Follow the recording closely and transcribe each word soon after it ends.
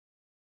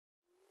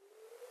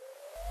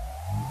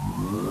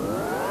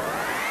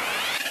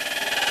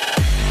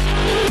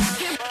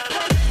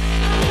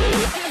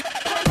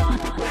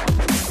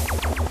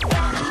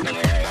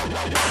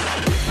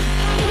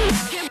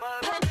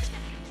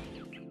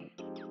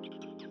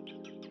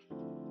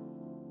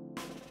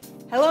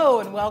Hello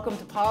and welcome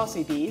to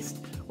Policy Beast.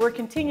 We're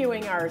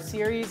continuing our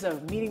series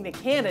of meeting the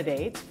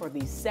candidates for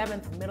the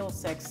 7th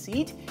Middlesex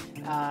seat.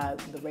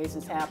 The race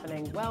is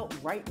happening, well,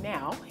 right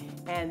now.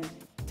 And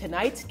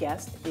tonight's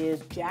guest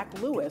is Jack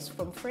Lewis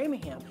from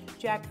Framingham.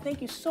 Jack,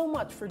 thank you so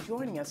much for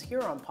joining us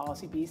here on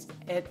Policy Beast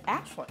at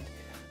Ashland.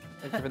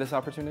 Thank you for this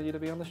opportunity to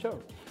be on the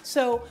show.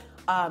 So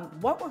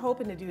what we're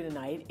hoping to do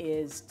tonight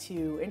is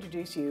to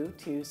introduce you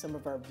to some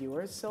of our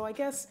viewers. So I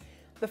guess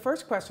the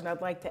first question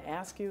I'd like to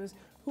ask you is,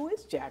 who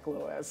is Jack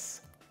Lewis?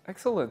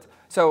 Excellent.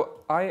 So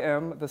I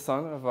am the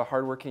son of a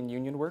hardworking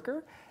union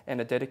worker and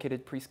a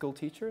dedicated preschool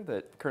teacher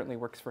that currently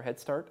works for Head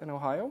Start in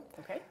Ohio.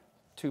 Okay.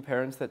 Two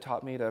parents that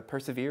taught me to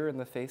persevere in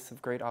the face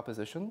of great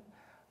opposition.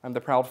 I'm the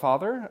proud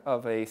father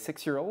of a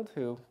 6-year-old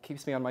who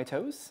keeps me on my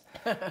toes,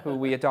 who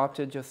we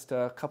adopted just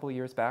a couple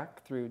years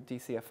back through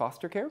DCF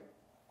foster care.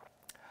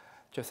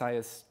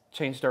 Josiah's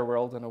changed our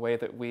world in a way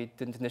that we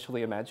didn't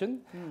initially imagine.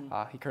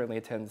 He currently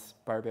attends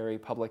Barberry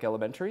Public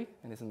Elementary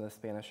and is in the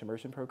Spanish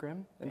immersion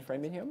program in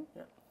Framingham.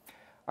 Yeah.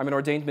 I'm an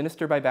ordained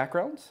minister by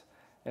background,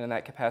 and in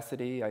that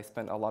capacity I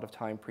spent a lot of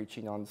time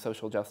preaching on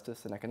social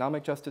justice and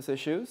economic justice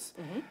issues,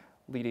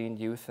 leading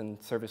youth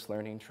and service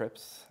learning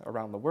trips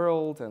around the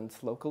world and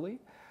locally.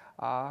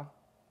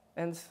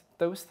 And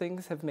those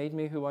things have made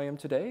me who I am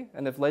today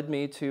and have led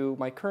me to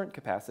my current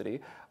capacity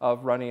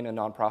of running a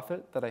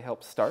nonprofit that I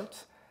helped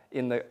start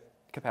in the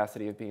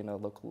capacity of being a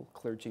local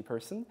clergy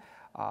person.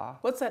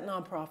 What's that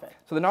nonprofit?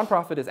 So the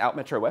nonprofit is Out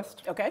Metro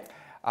West. Okay.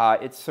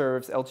 It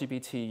serves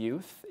LGBT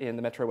youth in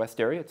the Metro West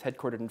area. It's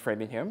headquartered in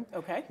Framingham.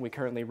 Okay. We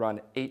currently run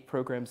 8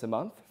 programs a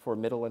month for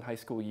middle and high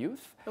school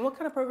youth. And what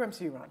kind of programs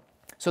do you run?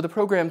 So the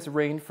programs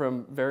range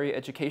from very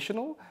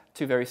educational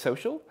to very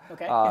social.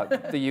 Okay.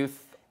 The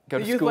youth go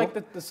to youth school.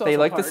 Like the social they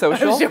like part. the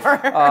social, Sure.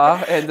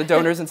 And the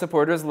donors and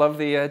supporters love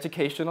the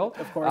educational.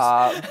 Of course.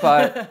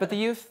 But the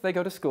youth, they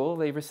go to school,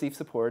 they receive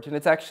support, and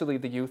it's actually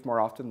the youth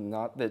more often than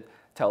not that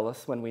tell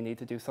us when we need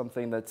to do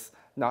something that's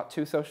not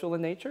too social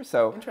in nature.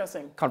 So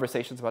interesting.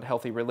 Conversations about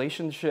healthy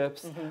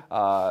relationships,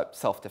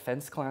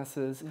 self-defense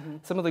classes,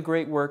 some of the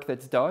great work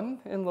that's done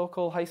in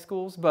local high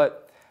schools,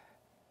 but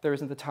there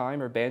isn't the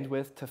time or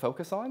bandwidth to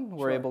focus on,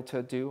 we're able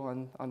to do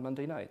on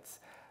Monday nights.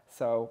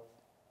 So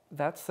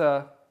that's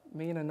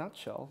me in a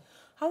nutshell.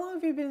 How long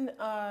have you been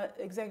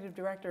executive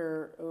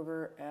director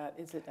over at,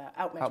 is it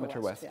Out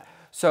Metro West? Yeah.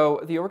 So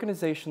the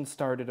organization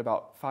started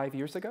about 5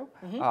 years ago.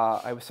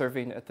 I was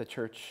serving at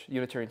the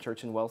Unitarian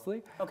Church in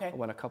Wellesley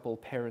when a couple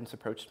parents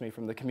approached me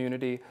from the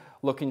community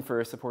looking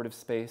for a supportive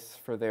space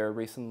for their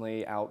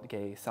recently out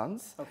gay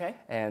sons. Okay.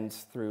 And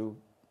through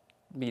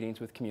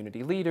meetings with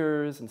community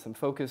leaders and some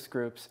focus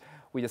groups,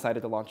 we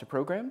decided to launch a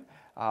program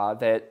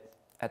that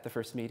at the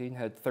first meeting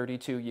had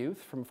 32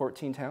 youth from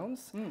 14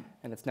 towns,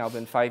 and it's now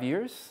been 5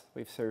 years.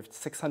 We've served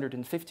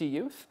 650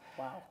 youth.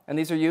 Wow. And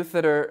these are youth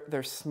that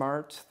they're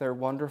smart, they're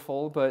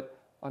wonderful, but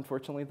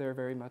unfortunately they're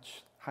very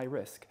much high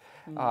risk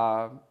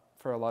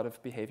for a lot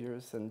of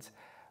behaviors. And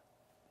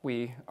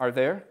we are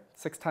there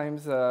 8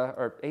 times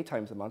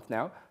a month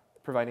now,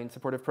 providing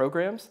supportive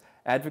programs,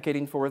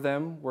 advocating for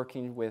them,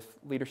 working with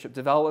leadership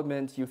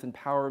development, youth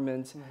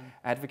empowerment,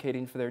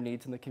 advocating for their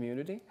needs in the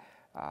community.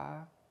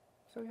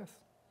 So yes.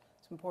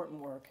 Important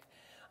work.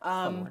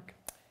 Fun work.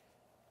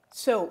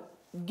 So,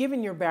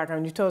 given your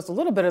background, you told us a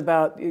little bit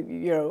about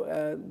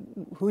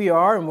who you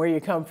are and where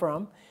you come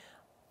from.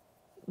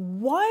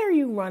 Why are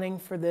you running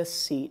for this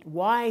seat?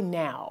 Why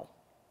now?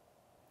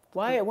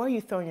 Why are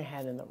you throwing your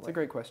hat in the ring? It's a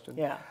great question.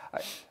 Yeah.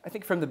 I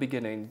think from the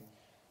beginning,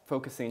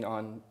 focusing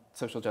on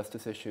social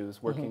justice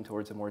issues, working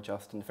towards a more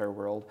just and fair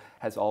world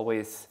has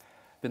always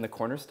been the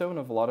cornerstone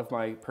of a lot of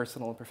my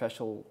personal and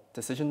professional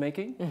decision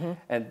making.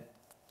 And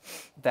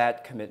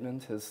that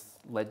commitment has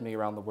led me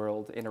around the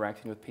world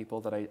interacting with people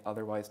that I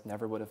otherwise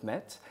never would have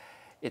met.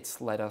 It's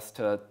led us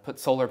to put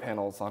solar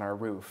panels on our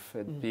roof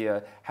and be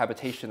a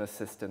habitation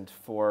assistant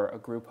for a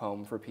group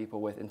home for people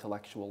with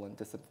intellectual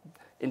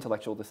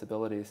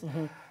disabilities.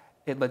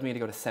 It led me to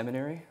go to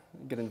seminary,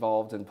 get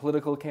involved in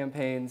political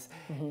campaigns.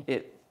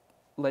 It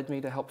led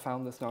me to help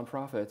found this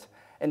nonprofit.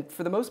 And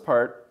for the most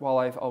part, while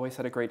I've always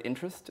had a great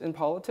interest in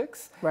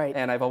politics,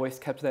 and I've always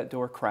kept that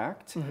door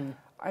cracked,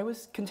 I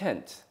was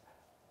content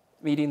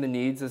meeting the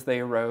needs as they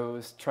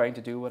arose, trying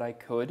to do what I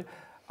could,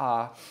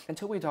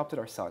 until we adopted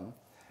our son.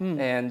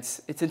 And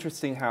it's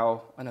interesting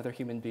how another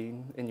human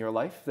being in your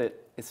life that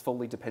is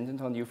fully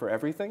dependent on you for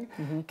everything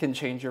can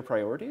change your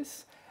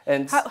priorities.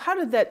 And how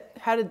did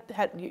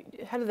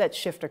that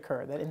shift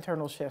occur? That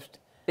internal shift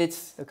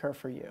occur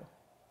for you?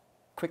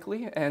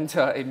 Quickly and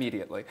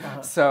immediately.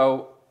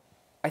 So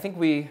I think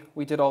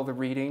we did all the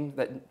reading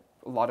that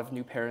a lot of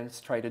new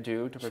parents try to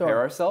do to prepare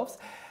ourselves.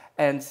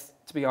 And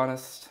to be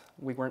honest,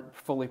 we weren't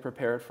fully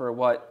prepared for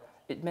what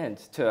it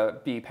meant to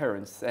be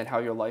parents and how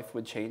your life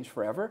would change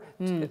forever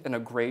in a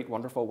great,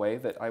 wonderful way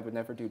that I would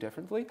never do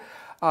differently.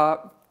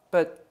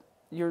 But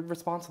you're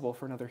responsible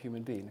for another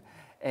human being.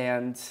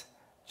 And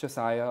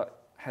Josiah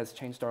has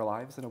changed our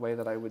lives in a way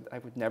that I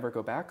would never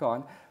go back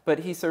on. But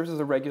he serves as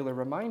a regular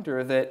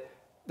reminder that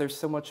there's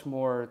so much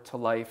more to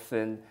life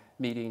than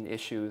meeting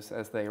issues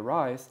as they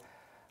arise.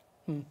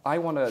 I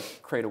want to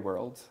create a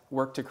world,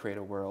 work to create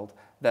a world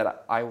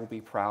that I will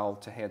be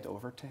proud to hand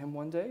over to him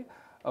one day,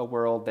 a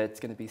world that's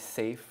going to be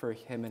safe for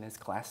him and his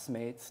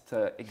classmates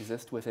to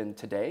exist within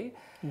today.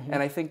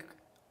 And I think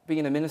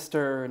being a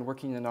minister and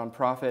working in a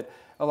nonprofit,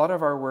 a lot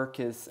of our work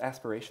is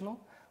aspirational.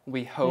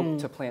 We hope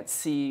to plant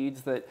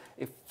seeds that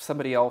if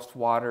somebody else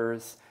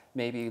waters,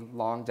 maybe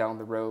long down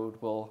the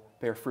road will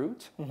bear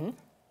fruit.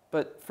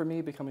 But for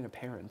me, becoming a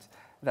parent,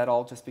 that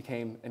all just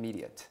became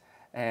immediate.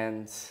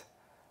 And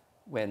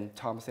when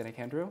Tom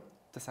Sanacandro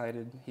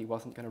decided he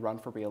wasn't going to run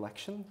for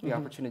re-election, the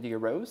opportunity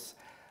arose.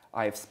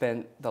 I've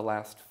spent the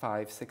last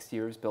 5-6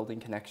 years building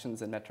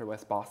connections in Metro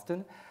West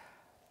Boston,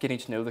 getting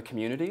to know the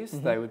communities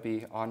that I would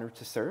be honored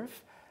to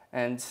serve.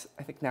 And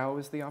I think now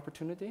is the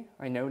opportunity.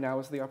 I know now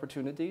is the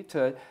opportunity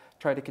to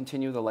try to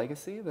continue the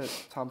legacy that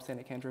Tom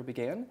Sanacandro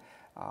began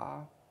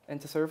and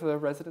to serve the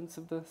residents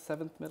of the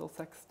 7th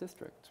Middlesex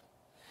District.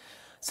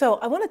 So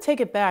I want to take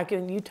it back,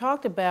 and you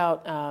talked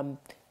about,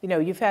 you know,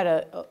 you've had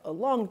a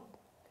long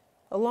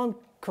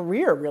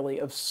career really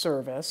of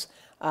service,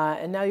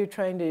 and now you're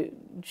trying to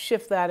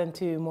shift that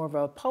into more of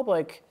a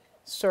public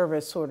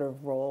service sort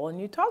of role. And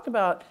you talked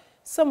about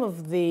some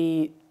of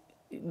the,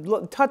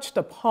 touched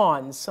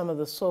upon some of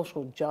the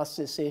social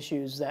justice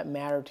issues that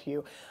matter to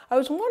you. I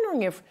was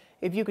wondering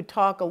if you could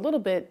talk a little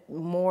bit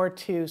more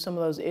to some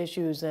of those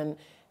issues and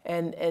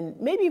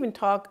maybe even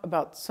talk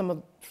about some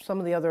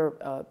of the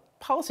other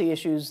policy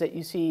issues that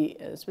you see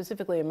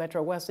specifically in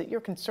Metro West that you're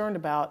concerned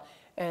about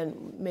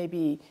and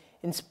maybe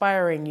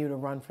inspiring you to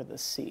run for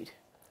this seat.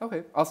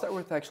 Okay, I'll start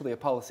with actually a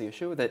policy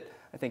issue that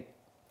I think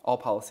all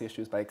policy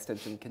issues by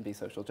extension can be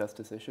social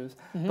justice issues,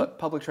 but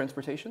public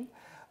transportation.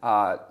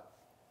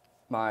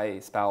 My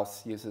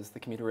spouse uses the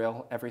commuter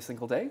rail every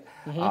single day.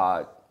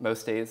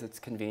 Most days it's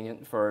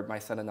convenient for my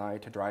son and I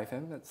to drive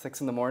him at 6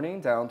 in the morning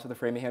down to the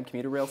Framingham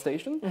commuter rail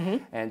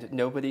station. And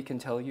nobody can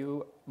tell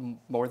you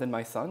more than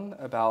my son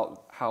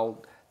about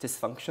how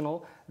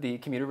dysfunctional the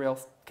commuter rail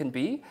can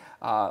be.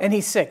 And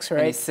he's 6, right?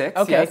 And he's 6,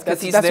 okay, yes.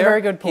 that's a very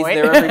good point. He's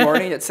there every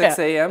morning at 6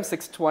 a.m.,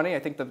 6:20. I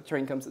think the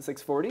train comes at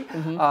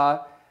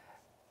 6:40.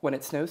 When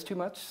it snows too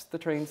much, the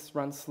trains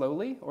run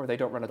slowly, or they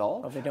don't run at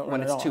all. Oh, they don't when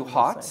run it's at all, too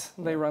hot,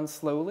 they run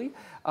slowly.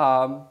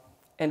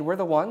 And we're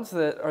the ones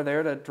that are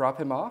there to drop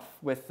him off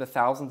with the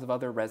thousands of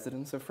other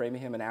residents of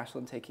Framingham and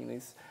Ashland taking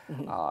these,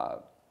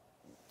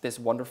 this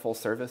wonderful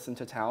service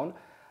into town.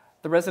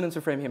 The residents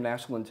of Framingham and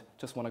Ashland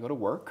just want to go to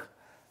work.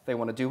 They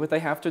want to do what they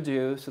have to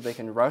do so they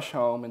can rush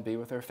home and be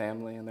with their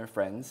family and their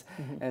friends.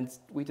 And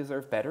we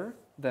deserve better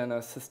than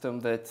a system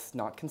that's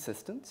not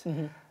consistent.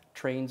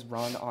 Trains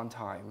run on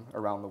time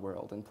around the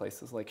world in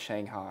places like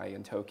Shanghai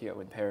and Tokyo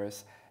and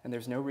Paris, and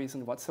there's no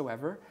reason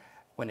whatsoever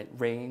when it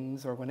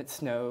rains or when it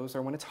snows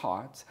or when it's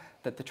hot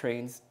that the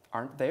trains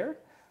aren't there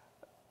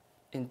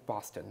in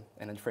Boston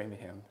and in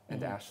Framingham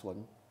and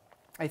Ashland.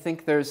 I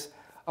think there's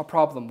a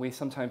problem. We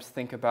sometimes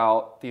think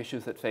about the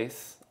issues that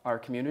face our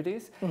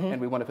communities and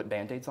we want to put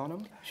Band-Aids on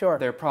them. Sure.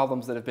 They're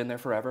problems that have been there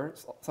forever.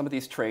 Some of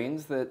these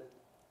trains that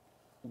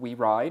we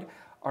ride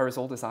are as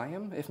old as I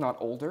am, if not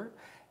older.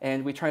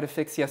 And we try to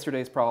fix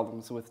yesterday's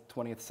problems with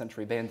 20th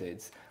century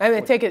Band-Aids. I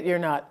mean, take it you're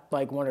not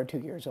like 1 or 2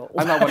 years old.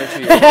 I'm not 1 or 2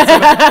 years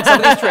old.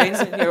 Some of these trains,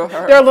 you know,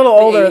 they're a little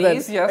older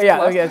 80s, than, yes, yeah,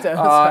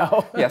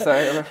 plus.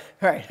 yes,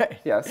 right.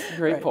 Yes,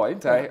 great right.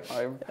 point.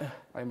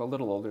 I'm a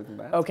little older than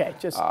that. Okay,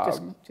 just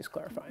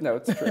clarifying. No,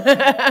 it's true.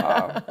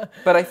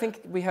 But I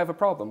think we have a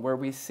problem where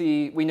we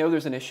know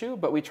there's an issue,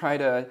 but we try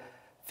to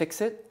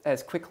fix it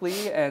as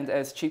quickly and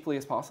as cheaply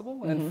as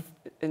possible. And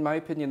in my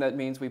opinion, that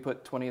means we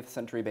put 20th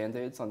century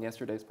Band-Aids on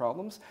yesterday's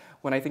problems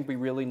when I think we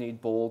really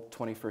need bold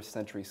 21st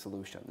century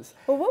solutions.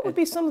 Well, what would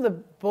be some of the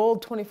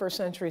bold 21st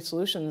century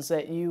solutions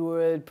that you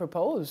would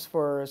propose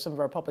for some of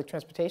our public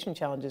transportation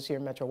challenges here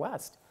in Metro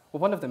West? Well,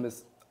 one of them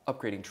is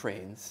upgrading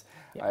trains.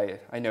 Yeah.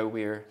 I know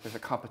there's a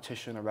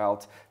competition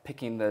about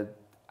picking the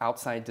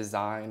outside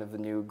design of the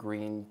new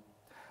green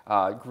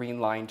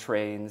line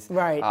trains.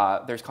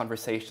 Right. There's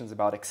conversations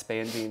about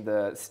expanding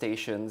the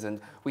stations,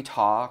 and we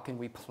talk and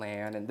we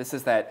plan, and this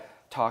is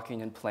that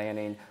talking and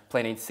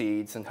planting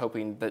seeds and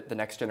hoping that the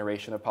next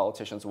generation of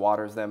politicians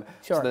waters them.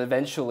 Sure. So that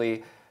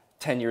eventually,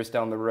 10 years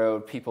down the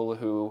road, people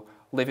who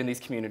live in these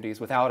communities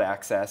without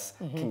access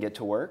can get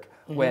to work.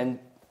 When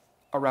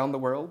around the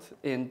world,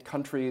 in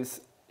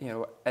countries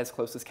as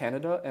close as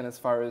Canada and as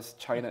far as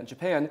China and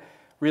Japan,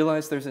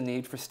 realize there's a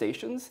need for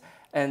stations,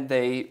 and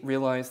they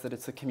realize that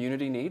it's a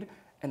community need,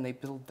 and they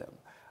build them.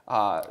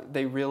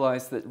 They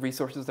realize that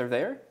resources are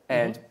there,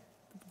 and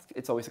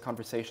it's always a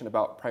conversation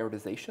about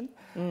prioritization.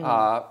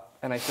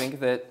 And I think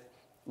that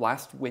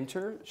last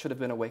winter should have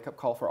been a wake-up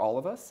call for all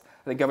of us.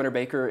 I think Governor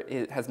Baker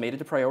has made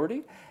it a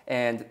priority,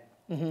 and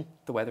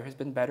the weather has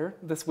been better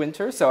this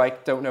winter, so I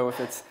don't know if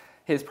it's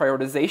his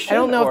prioritization. I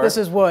don't know if this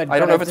is wood. I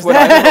don't know if it's wood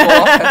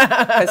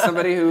either. As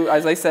somebody who,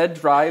 as I said,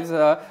 drives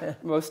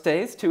most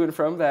days to and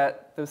from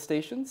those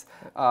stations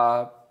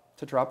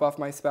to drop off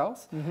my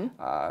spouse.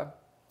 But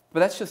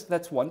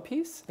that's one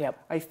piece. Yep.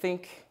 I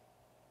think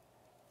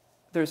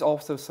there's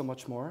also so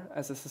much more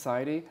as a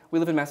society. We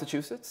live in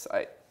Massachusetts.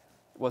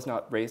 was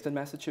not raised in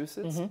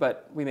Massachusetts,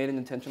 but we made an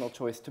intentional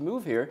choice to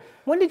move here.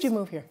 When did you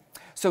move here?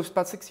 So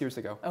about 6 years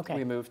ago,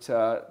 we moved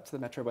to the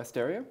Metro West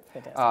area.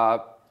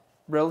 Fantastic.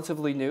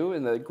 Relatively new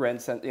in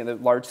the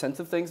large sense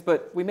of things,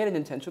 but we made an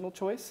intentional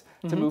choice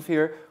to move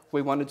here.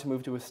 We wanted to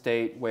move to a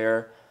state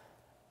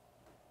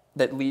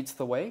that leads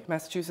the way.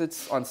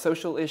 Massachusetts, on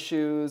social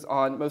issues,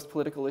 on most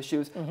political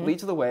issues,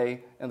 leads the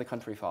way, and the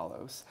country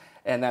follows.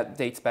 And that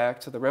dates back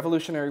to the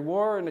Revolutionary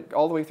War and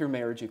all the way through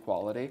marriage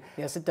equality.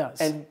 Yes, it does.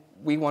 And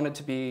we wanted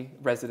to be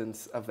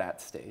residents of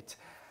that state.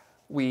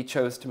 We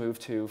chose to move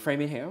to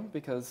Framingham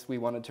because we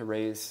wanted to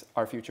raise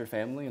our future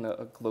family in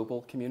a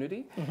global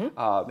community,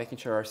 making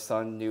sure our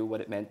son knew what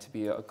it meant to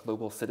be a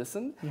global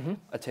citizen,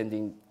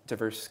 attending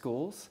diverse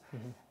schools.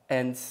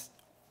 And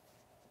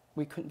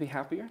we couldn't be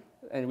happier,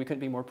 and we couldn't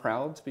be more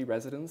proud to be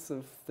residents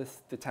of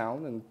the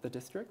town and the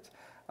district.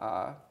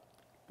 But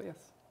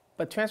yes.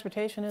 But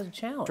transportation is a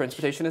challenge.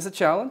 Transportation is a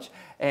challenge,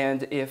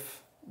 and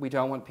if we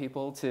don't want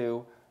people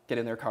to get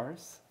in their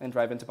cars and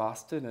drive into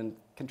Boston and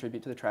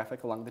contribute to the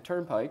traffic along the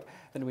turnpike,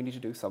 then we need to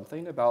do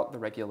something about the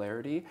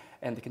regularity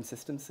and the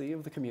consistency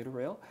of the commuter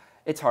rail.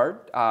 It's hard.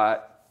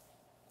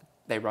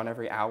 They run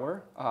every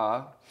hour.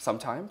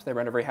 Sometimes they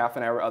run every half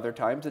an hour. Other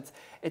times it's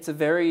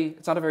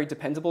not a very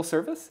dependable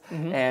service.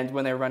 And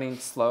when they're running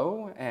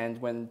slow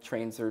and when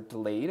trains are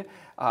delayed,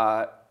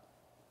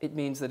 it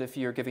means that if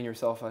you're giving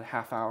yourself a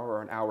half hour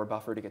or an hour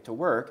buffer to get to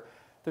work,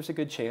 there's a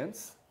good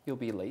chance you'll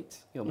be late.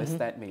 You'll miss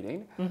that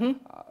meeting.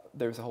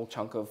 There's a whole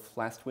chunk of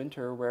last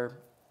winter where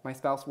my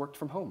spouse worked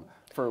from home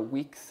for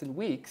weeks and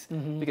weeks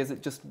because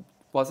it just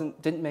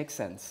didn't make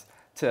sense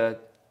to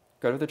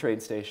go to the train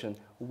station,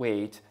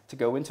 wait, to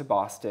go into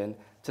Boston,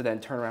 to then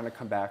turn around and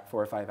come back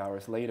 4 or 5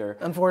 hours later.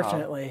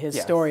 Unfortunately, his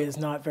story is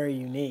not very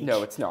unique.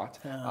 No, it's not.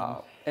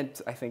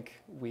 And I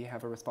think we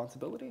have a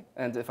responsibility.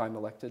 And if I'm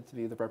elected to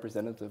be the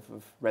representative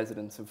of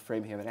residents of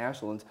Framingham and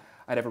Ashland,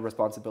 I'd have a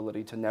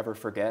responsibility to never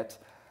forget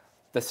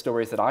the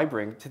stories that I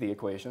bring to the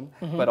equation,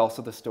 but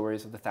also the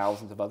stories of the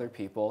thousands of other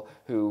people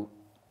who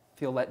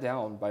feel let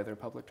down by their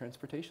public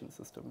transportation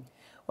system.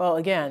 Well,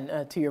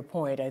 again, to your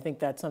point, I think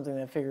that's something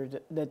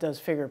that does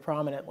figure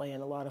prominently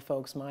in a lot of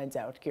folks' minds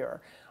out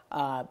here.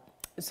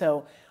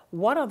 So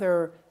what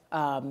other,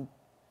 to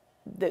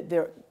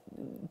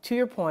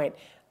your point,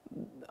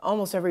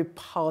 almost every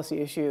policy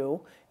issue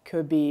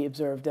could be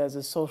observed as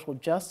a social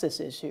justice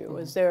issue.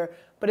 Is there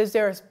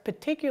a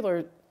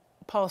particular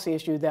policy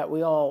issue that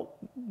we all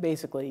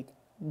basically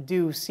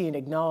do see and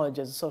acknowledge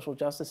as a social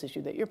justice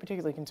issue that you're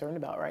particularly concerned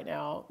about right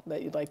now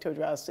that you'd like to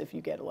address if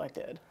you get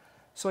elected?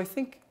 So I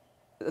think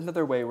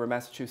another way where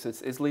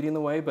Massachusetts is leading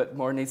the way, but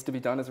more needs to be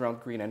done, is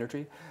around green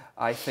energy.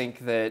 I think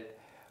that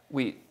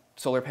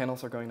solar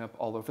panels are going up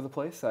all over the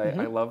place. I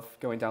love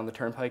going down the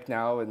turnpike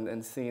now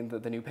and seeing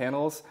the new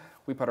panels.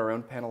 We put our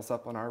own panels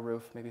up on our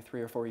roof maybe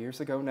 3 or 4 years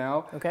ago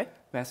now. Okay.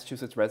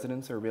 Massachusetts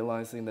residents are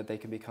realizing that they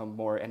can become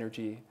more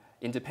energy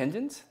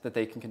independent, that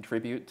they can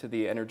contribute to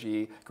the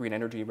green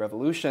energy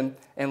revolution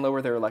and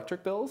lower their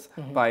electric bills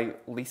by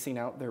leasing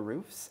out their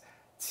roofs.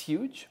 It's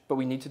huge, but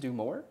we need to do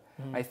more.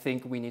 I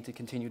think we need to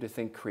continue to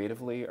think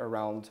creatively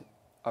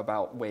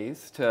about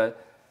ways to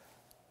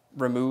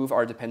remove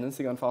our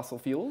dependency on fossil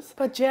fuels.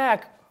 But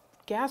Jack,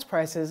 gas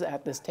prices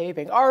at this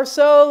taping are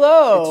so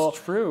low.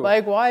 It's true.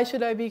 Like, why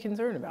should I be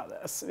concerned about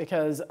this?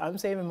 Because I'm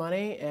saving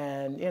money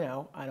and,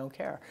 I don't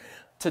care.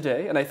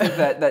 Today, and I think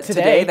that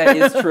today that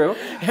is true.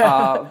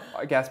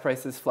 Gas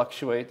prices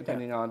fluctuate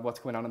depending on what's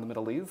going on in the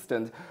Middle East,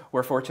 and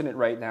we're fortunate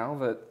right now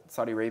that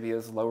Saudi Arabia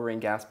is lowering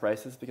gas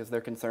prices because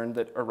they're concerned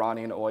that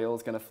Iranian oil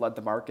is going to flood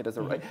the market as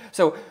a right.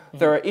 So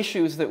there are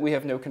issues that we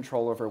have no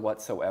control over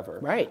whatsoever.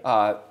 Right.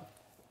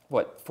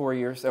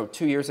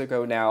 2 years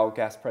ago now,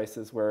 gas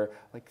prices were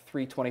like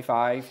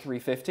 $3.25,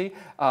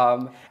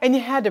 $3.50. And you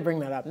had to bring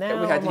that up.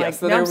 Now,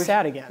 so now I'm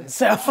sad again.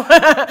 So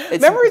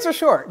memories are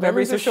short.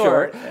 Memories are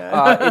short.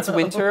 It's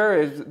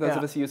winter. Those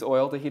of us who use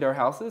oil to heat our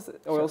houses.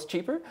 Oil's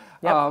cheaper.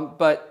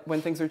 But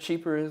when things are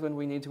cheaper is when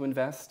we need to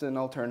invest in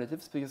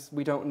alternatives, because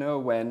we don't know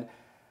when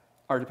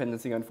our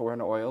dependency on foreign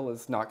oil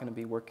is not going to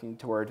be working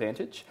to our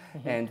advantage,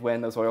 and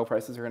when those oil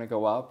prices are going to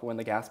go up, when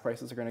the gas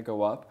prices are going to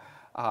go up.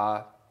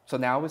 So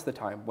now is the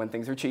time when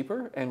things are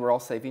cheaper and we're all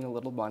saving a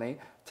little money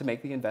to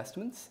make the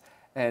investments.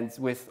 And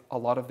with a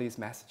lot of these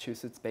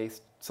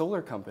Massachusetts-based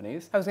solar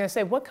companies, I was going to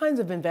say, what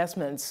kinds of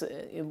investments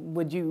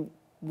would you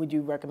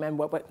recommend?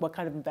 What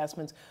kind of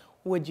investments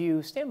would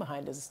you stand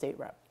behind as a state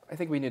rep? I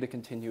think we need to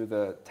continue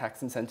the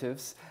tax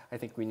incentives. I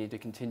think we need to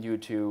continue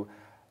to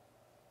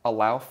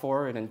allow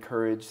for and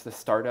encourage the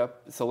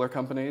startup solar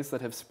companies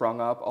that have sprung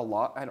up a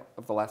lot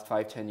of the last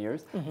 5-10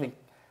 years. I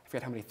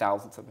forget how many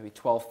thousands, maybe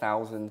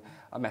 12,000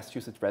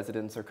 Massachusetts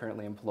residents are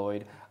currently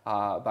employed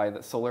by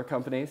the solar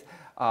companies.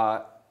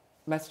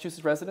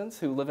 Massachusetts residents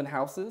who live in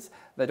houses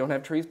that don't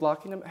have trees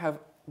blocking them have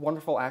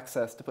wonderful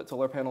access to put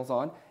solar panels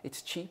on.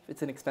 It's cheap,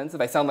 it's inexpensive.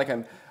 I sound like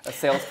I'm a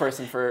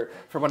salesperson for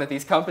one of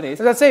these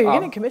companies. I was going to say, you're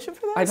getting commission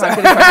for that?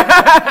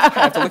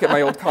 I have to look at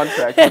my old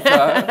contract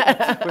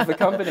with the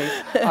company.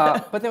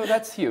 But no,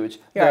 that's huge.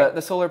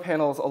 The solar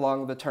panels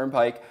along the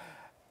turnpike,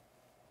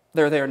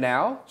 they're there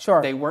now.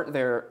 Sure. They weren't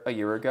there a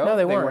year ago. No,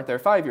 they weren't. weren't There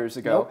 5 years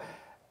ago. Nope.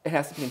 It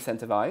has to be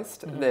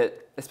incentivized,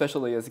 that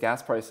especially as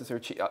gas prices are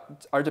cheap,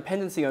 our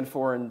dependency on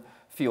foreign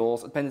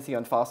fuels, dependency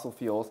on fossil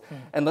fuels,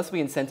 unless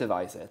we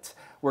incentivize it,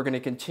 we're going to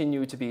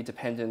continue to be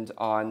dependent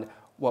on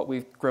what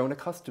we've grown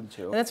accustomed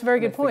to. And that's a very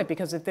good point,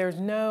 because if there's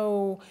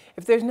no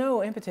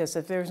impetus,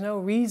 if there's no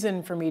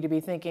reason for me to be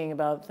thinking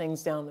about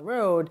things down the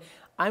road,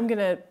 I'm going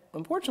to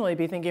unfortunately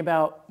be thinking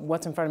about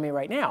what's in front of me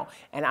right now.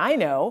 And I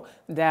know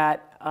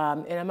that,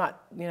 and I'm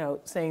not,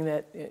 saying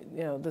that,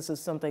 this is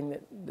something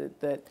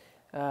that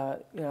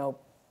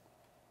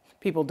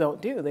people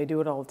don't do. They do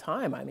it all the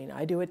time. I mean,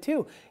 I do it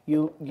too.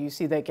 You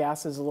see that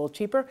gas is a little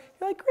cheaper.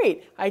 You're like,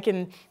 great, I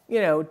can,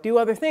 do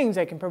other things.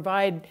 I can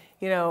provide,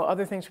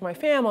 other things for my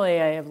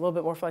family. I have a little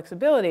bit more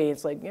flexibility.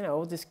 It's like,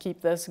 we'll just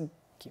keep this.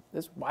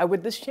 Why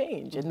would this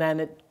change? And then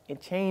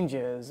it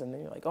changes, and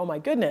then you're like, oh my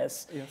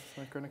goodness. Yes,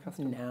 like grown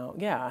accustomed. Now,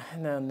 yeah,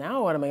 and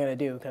now what am I going to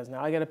do? Because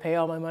now I got to pay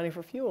all my money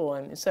for fuel.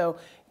 And so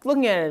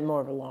looking at it in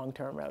more of a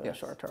long-term rather than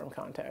short-term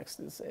context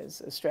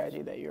is a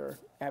strategy that you're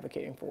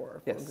advocating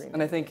for. Yes, green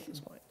and I think at this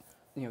point.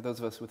 Those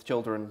of us with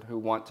children who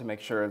want to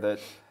make sure that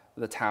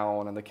the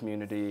town and the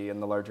community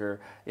and the larger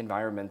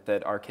environment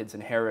that our kids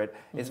inherit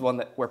is one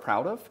that we're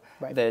proud of.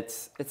 Right. That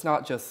it's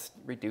not just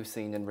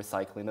reducing and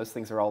recycling. Those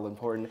things are all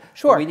important.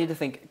 Sure. But we need to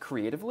think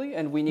creatively,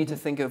 and we need to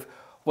think of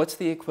what's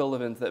the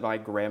equivalent that my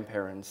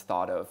grandparents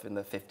thought of in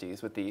the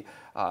 50s with the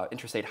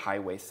interstate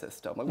highway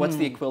system. Like, what's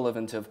the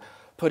equivalent of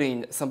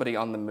putting somebody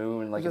on the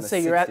moon, like in the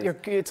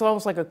 60s? It's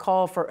almost like a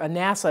call for a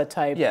NASA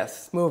type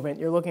Yes. movement.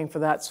 You're looking for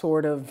that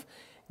sort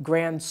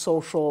grand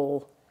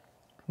social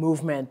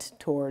movement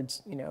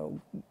towards,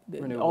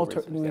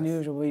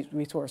 renewable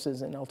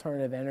resources and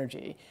alternative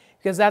energy,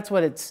 because that's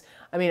what it's.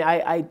 I mean,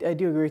 I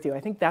do agree with you. I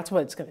think that's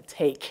what it's going to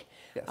take.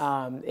 Yes.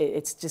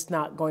 It's just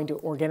not going to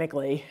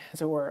organically,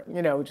 as it were,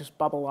 just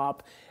bubble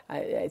up.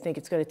 I think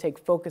it's going to take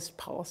focused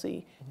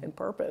policy and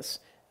purpose.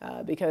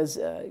 Because,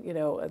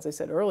 as I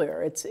said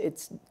earlier,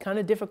 it's kind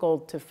of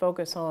difficult to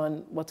focus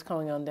on what's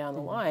going on down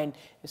the line,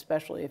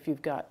 especially if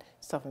you've got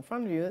stuff in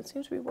front of you that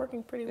seems to be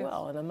working pretty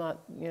well. And I'm not,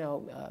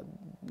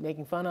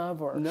 making fun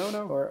of or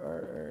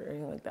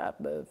anything like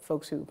that, but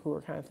folks who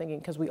are kind of thinking,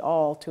 because we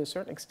all, to a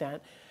certain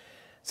extent,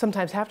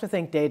 sometimes have to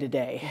think day to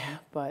day.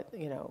 But,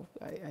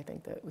 I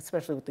think that,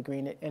 especially with the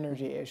green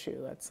energy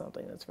issue, that's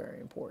something that's very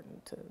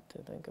important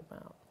to think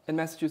about. And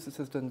Massachusetts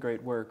has done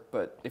great work,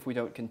 but if we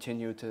don't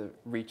continue to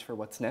reach for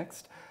what's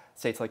next,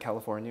 states like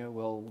California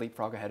will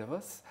leapfrog ahead of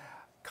us.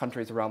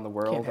 Countries around the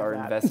world are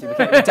investing. We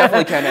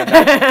definitely can't have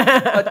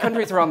that. But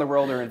countries around the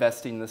world are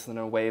investing this in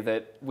a way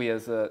that we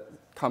as a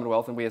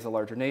Commonwealth and we as a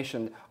larger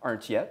nation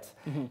aren't yet.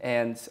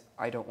 And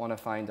I don't want to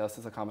find us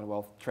as a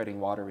Commonwealth treading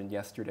water in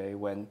yesterday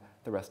when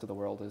the rest of the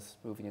world is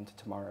moving into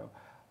tomorrow.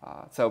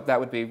 So that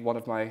would be one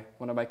of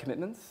my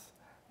commitments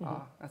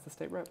as the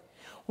state rep.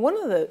 One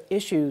of the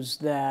issues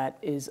that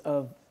is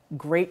of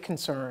great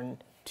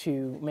concern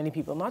to many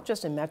people, not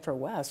just in Metro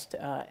West,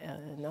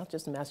 not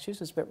just in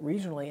Massachusetts, but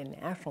regionally and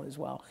nationally as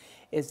well,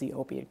 is the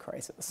opioid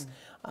crisis.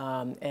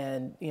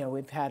 And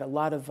we've had a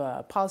lot of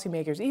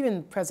policymakers,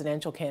 even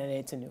presidential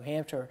candidates in New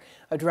Hampshire,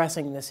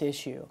 addressing this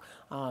issue.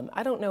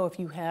 I don't know if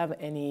you have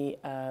any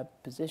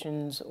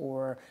positions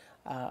or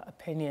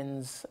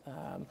opinions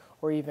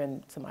or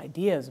even some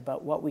ideas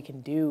about what we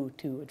can do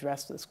to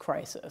address this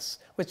crisis,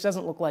 which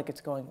doesn't look like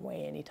it's going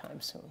away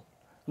anytime soon,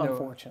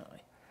 unfortunately.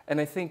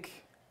 And I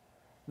think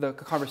the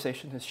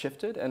conversation has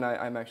shifted, and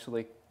I'm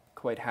actually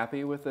quite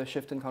happy with the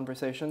shift in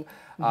conversation.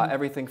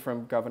 Everything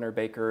from Governor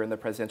Baker and the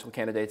presidential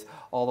candidates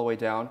all the way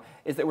down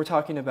is that we're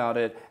talking about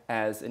it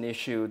as an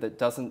issue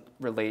that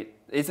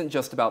isn't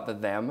just about the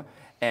them,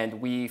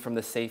 and we, from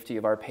the safety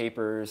of our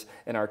papers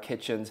and our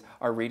kitchens,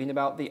 are reading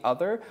about the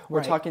other.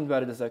 We're talking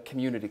about it as a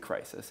community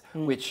crisis,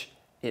 which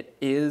it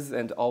is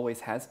and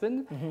always has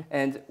been.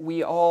 And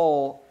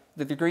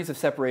the degrees of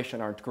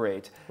separation aren't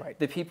great.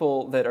 The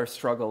people that are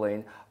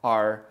struggling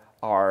are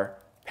our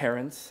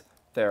parents,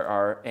 there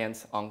are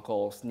aunts,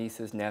 uncles,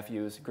 nieces,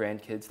 nephews,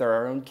 grandkids, there are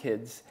our own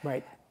kids.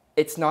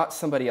 It's not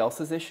somebody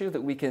else's issue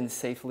that we can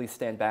safely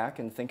stand back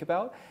and think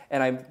about.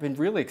 And I've been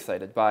really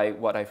excited by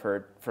what I've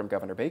heard from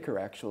Governor Baker,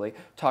 actually,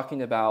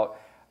 talking about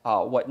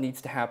what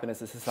needs to happen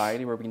as a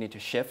society, where we need to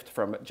shift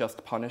from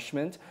just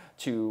punishment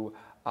to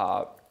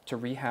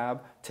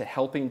rehab, to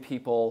helping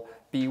people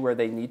be where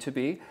they need to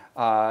be,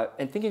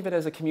 and thinking of it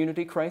as a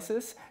community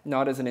crisis,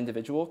 not as an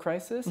individual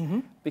crisis,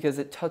 because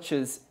it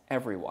touches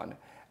everyone.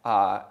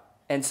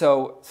 And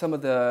so some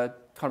of the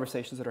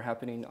conversations that are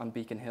happening on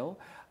Beacon Hill,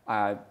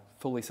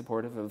 fully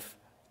supportive of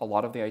a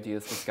lot of the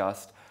ideas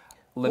discussed,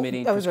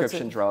 limiting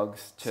prescription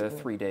drugs to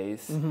 3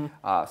 days. So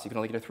you can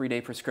only get a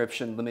 3-day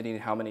prescription, limiting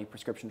how many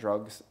prescription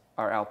drugs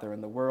are out there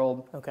in the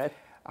world.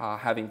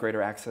 Having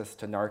greater access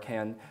to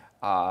Narcan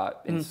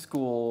in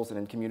schools and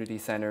in community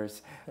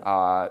centers.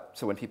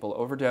 So when people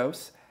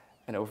overdose,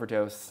 an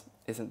overdose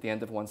isn't the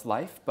end of one's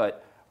life,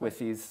 but with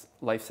these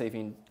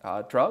life-saving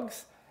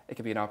drugs, it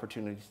can be an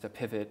opportunity to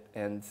pivot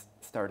and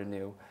start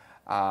anew.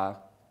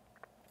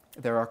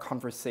 there are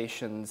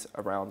conversations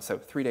around, so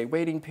 3-day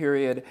waiting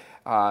period.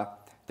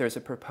 There's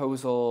a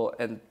proposal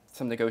and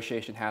some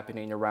negotiation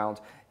happening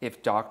around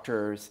if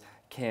doctors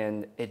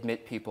can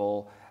admit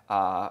people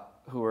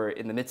who are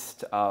in the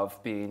midst of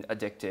being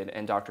addicted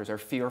and doctors are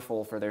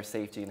fearful for their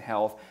safety and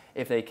health,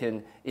 if they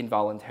can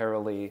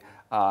involuntarily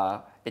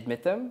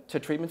admit them to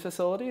treatment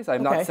facilities.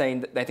 I'm not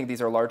saying that I think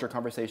these are larger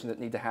conversations that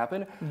need to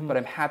happen, but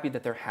I'm happy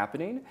that they're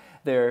happening.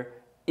 There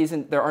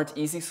aren't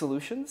easy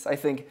solutions. I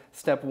think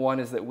step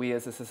one is that we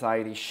as a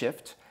society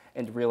shift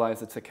and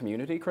realize it's a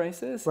community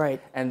crisis.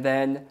 Right. And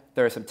then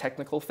there are some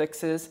technical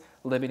fixes,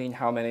 limiting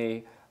how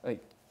many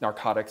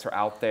narcotics are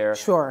out there,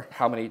 sure,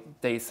 how many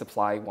days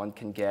supply one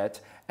can get.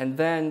 And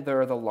then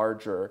there are the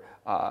larger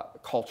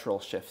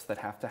cultural shifts that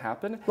have to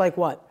happen. Like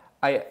what?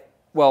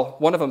 Well,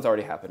 one of them's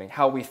already happening,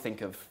 how we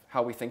think of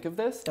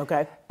this.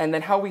 Okay. And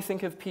then how we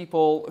think of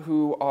people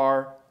who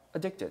are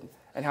addicted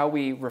and how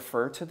we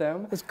refer to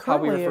them, how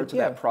we refer to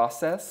that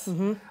process.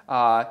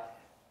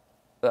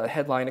 A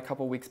headline a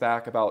couple weeks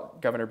back about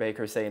Governor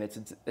Baker saying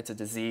it's a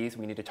disease.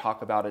 We need to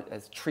talk about it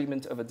as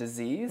treatment of a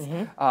disease.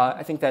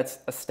 I think that's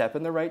a step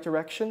in the right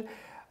direction.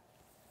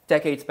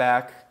 Decades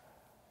back,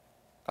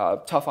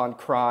 tough on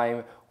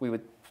crime, we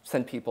would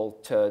send people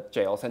to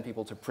jail, send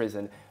people to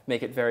prison,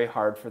 make it very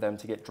hard for them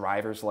to get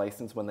driver's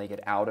license when they get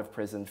out of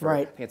prison for,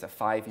 I think it's a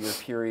 5-year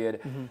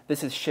period.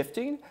 This is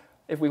shifting.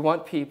 If we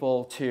want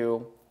people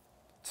to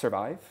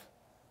survive,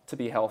 to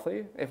be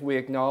healthy, if we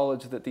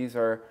acknowledge that these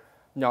are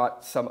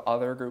not some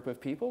other group of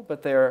people,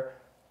 but they're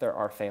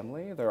our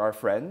family, they're our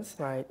friends,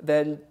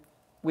 then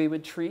we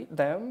would treat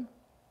them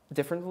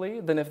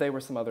differently than if they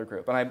were some other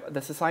group. And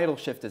the societal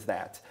shift is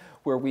that,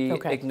 where we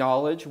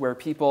acknowledge, where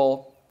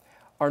people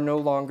are no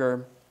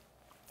longer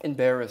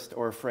embarrassed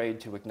or afraid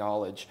to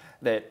acknowledge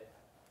that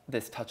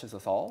this touches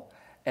us all.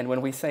 And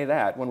when we say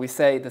that, when we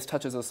say this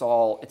touches us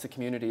all, it's a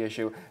community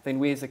issue, then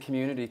we as a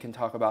community can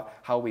talk about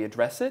how we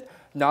address it,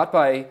 not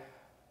by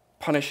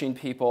punishing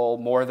people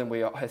more than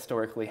we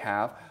historically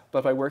have,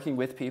 but by working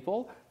with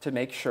people to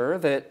make sure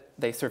that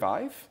they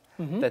survive,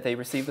 that they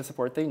receive the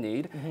support they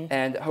need,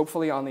 and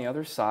hopefully on the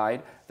other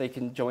side, they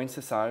can join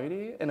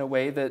society in a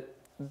way that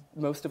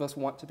most of us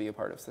want to be a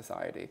part of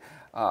society.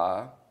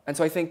 And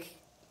so I think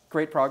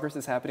great progress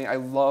is happening. I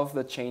love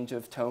the change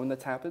of tone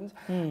that's happened,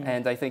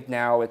 and I think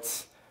now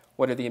it's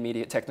what are the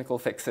immediate technical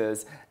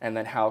fixes, and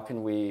then how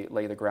can we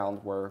lay the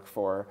groundwork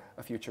for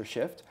a future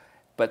shift.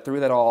 But through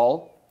that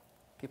all,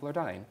 people are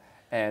dying.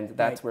 And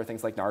that's where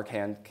things like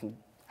Narcan can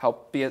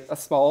help be a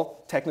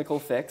small technical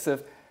fix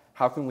of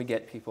how can we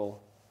get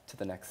people to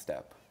the next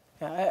step.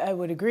 Yeah, I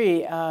would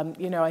agree.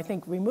 I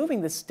think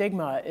removing the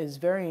stigma is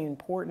very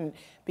important,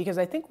 because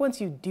I think once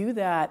you do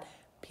that,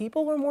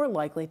 people are more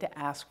likely to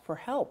ask for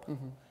help.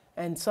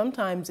 And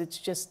sometimes it's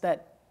just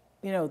that,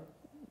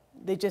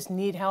 they just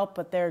need help,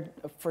 but they're,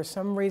 for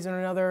some reason or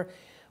another,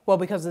 well,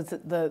 because it's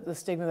the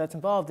stigma that's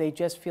involved, they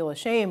just feel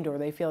ashamed, or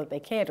they feel that they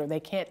can't, or they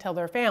can't tell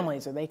their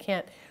families, or they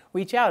can't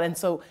reach out. And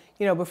so,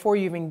 before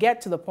you even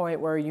get to the point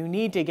where you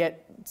need to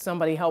get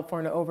somebody help for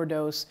an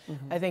overdose,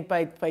 I think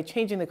by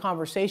changing the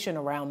conversation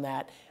around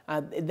that,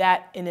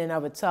 that in and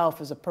of itself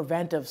is a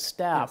preventive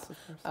step,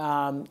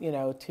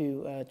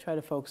 to try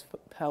to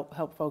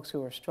help folks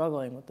who are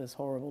struggling with this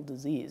horrible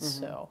disease.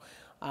 So.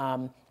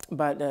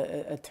 But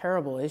a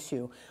terrible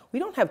issue. We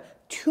don't have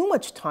too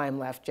much time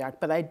left, Jack,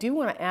 but I do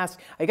want to ask,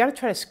 I got to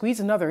try to squeeze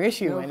another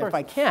issue in if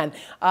I can,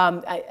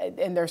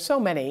 and there's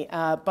so many,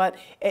 but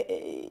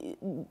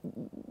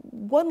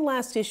one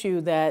last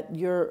issue that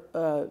you're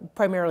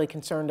primarily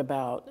concerned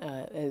about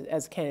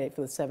as a candidate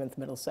for the 7th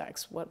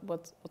Middlesex.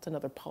 What's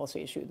another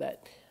policy issue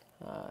that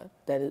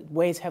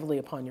weighs heavily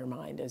upon your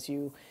mind as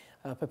you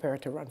prepare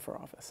to run for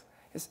office?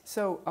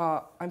 So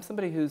I'm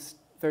somebody who's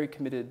very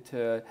committed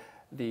to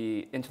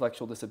the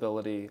intellectual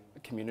disability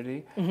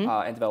community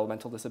and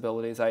developmental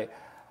disabilities.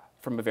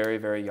 From a very,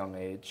 very young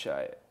age,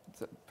 it's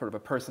sort of a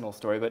personal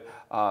story, but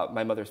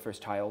my mother's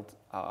first child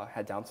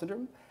had Down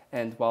syndrome.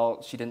 And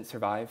while she didn't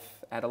survive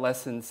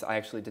adolescence, I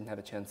actually didn't have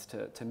a chance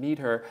to meet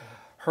her.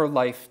 Her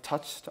life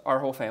touched our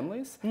whole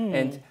families.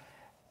 And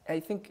I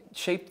think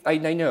shaped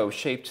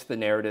the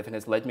narrative and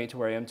has led me to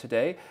where I am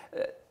today.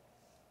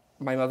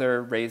 My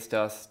mother raised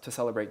us to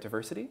celebrate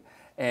diversity,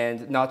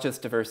 and not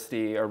just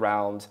diversity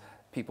around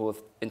people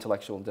with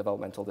intellectual and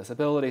developmental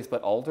disabilities,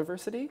 but all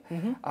diversity.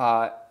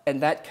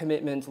 And that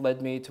commitment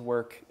led me to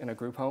work in a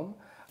group home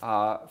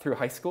through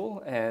high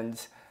school,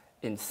 and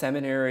in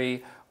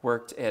seminary,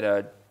 worked at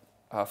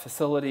a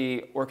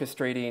facility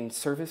orchestrating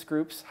service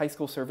groups, high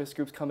school service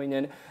groups coming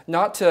in,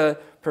 not to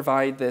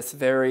provide this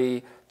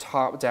very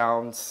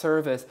top-down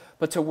service,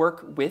 but to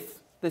work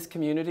with this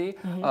community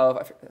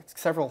of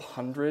several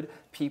hundred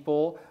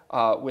people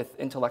with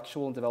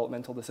intellectual and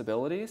developmental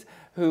disabilities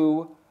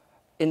who,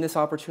 in this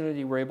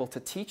opportunity, we're able to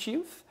teach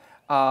youth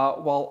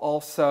while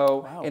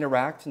also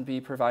interact and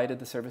be provided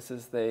the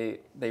services they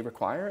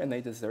require and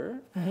they deserve.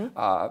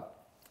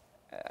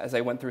 As I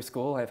went through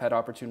school, I've had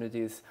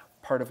opportunities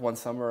part of one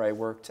summer, I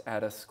worked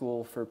at a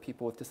school for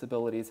people with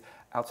disabilities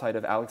outside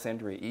of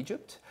Alexandria,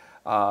 Egypt.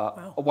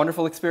 Wow. A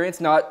wonderful experience,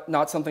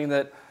 not something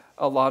that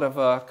a lot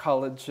of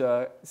college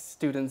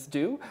students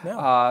do.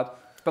 No.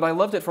 But I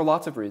loved it for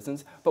lots of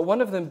reasons. But one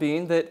of them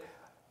being that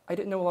I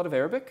didn't know a lot of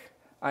Arabic.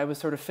 I was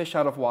sort of fish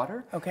out of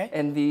water. Okay.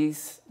 And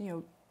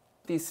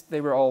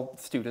they were all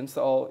students,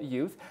 all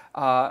youth,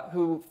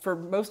 who for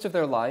most of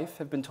their life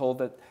have been told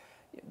that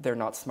they're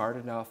not smart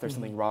enough, there's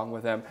something wrong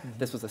with them.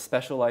 This was a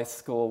specialized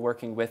school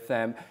working with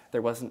them.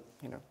 There wasn't,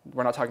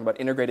 we're not talking about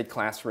integrated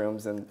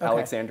classrooms in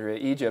Alexandria,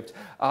 Egypt.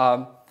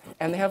 And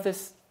they have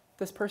this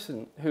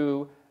person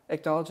who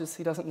acknowledges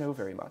he doesn't know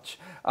very much,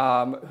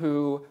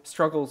 who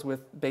struggles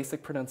with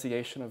basic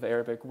pronunciation of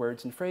Arabic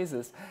words and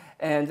phrases.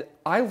 And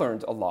I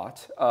learned a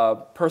lot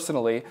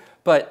personally,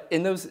 but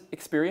in those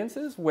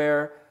experiences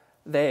where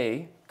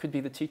they could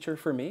be the teacher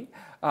for me,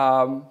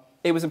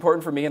 it was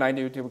important for me, and I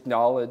knew to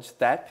acknowledge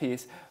that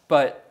piece,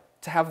 but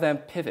to have them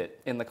pivot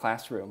in the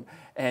classroom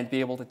and be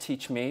able to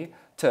teach me,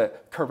 to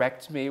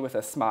correct me with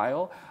a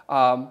smile,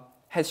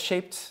 has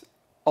shaped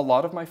a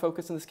lot of my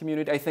focus in this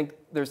community. I think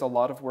there's a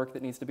lot of work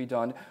that needs to be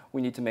done.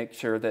 We need to make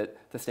sure that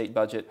the state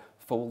budget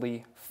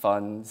fully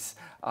funds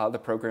the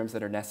programs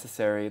that are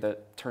necessary, the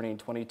Turning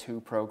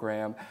 22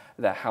 program,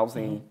 the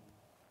housing,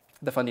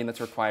 the funding that's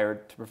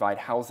required to provide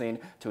housing,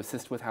 to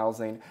assist with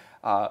housing.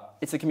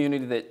 It's a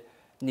community that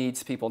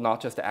needs people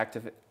not just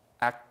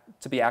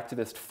to be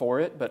activists for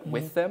it, but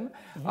with them.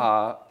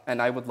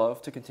 And I would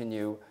love to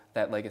continue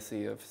that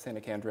legacy of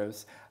Santa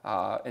Candros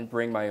and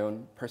bring my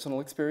own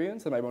personal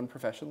experience and my own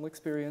professional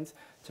experience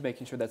to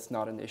making sure that's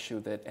not an issue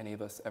that any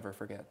of us ever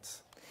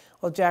forgets.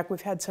 Well, Jack,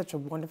 we've had such a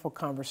wonderful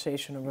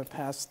conversation over the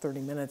past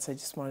 30 minutes. I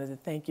just wanted to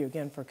thank you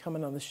again for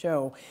coming on the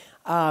show.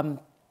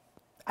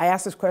 I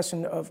asked this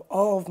question of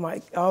all of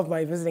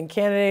my visiting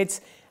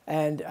candidates,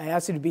 and I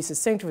asked you to be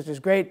succinct, which is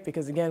great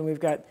because, again, we've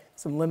got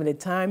some limited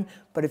time.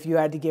 But if you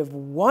had to give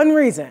one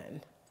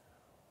reason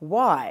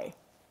why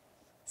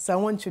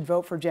someone should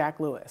vote for Jack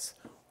Lewis,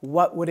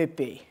 what would it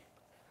be?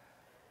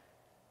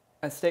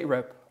 As state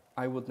rep,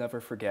 I would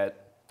never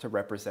forget to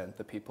represent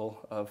the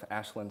people of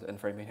Ashland and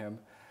Framingham.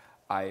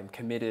 I am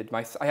committed.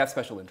 I have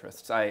special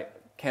interests.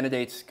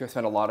 Candidates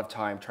spend a lot of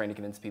time trying to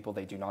convince people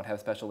they do not have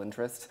special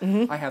interests.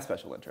 I have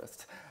special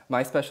interests.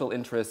 My special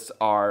interests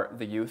are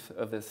the youth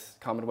of this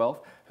Commonwealth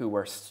who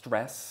are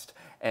stressed,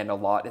 and a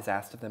lot is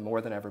asked of them more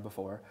than ever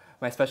before.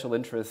 My special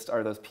interests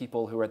are those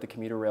people who are at the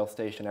commuter rail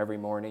station every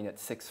morning at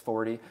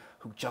 6:40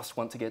 who just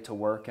want to get to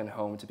work and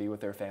home to be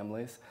with their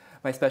families.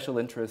 My special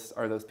interests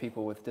are those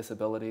people with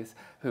disabilities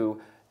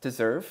who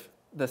deserve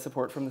the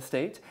support from the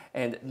state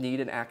and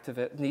need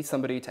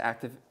somebody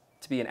to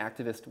be an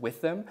activist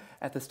with them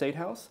at the State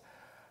House.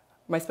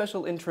 My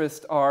special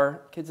interests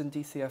are kids in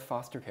DCF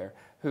foster care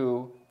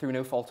who, through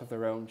no fault of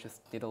their own,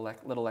 just need a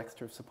little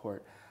extra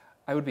support.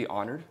 I would be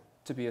honored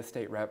to be a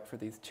state rep for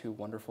these two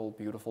wonderful,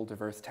 beautiful,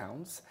 diverse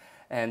towns.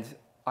 And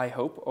I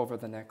hope over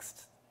the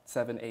next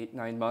 7, 8,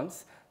 9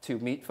 months to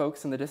meet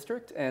folks in the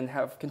district and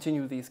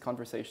continue these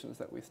conversations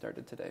that we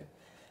started today.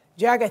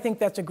 Jack, I think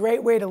that's a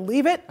great way to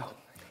leave it.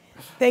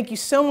 Thank you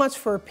so much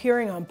for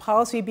appearing on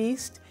Policy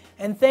Beast.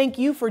 And thank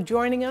you for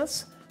joining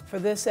us for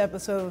this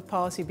episode of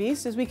Policy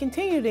Beast as we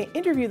continue to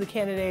interview the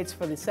candidates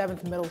for the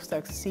 7th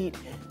Middlesex seat.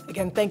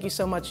 Again, thank you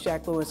so much,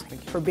 Jack Lewis,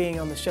 for being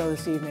on the show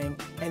this evening.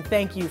 And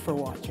thank you for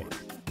watching.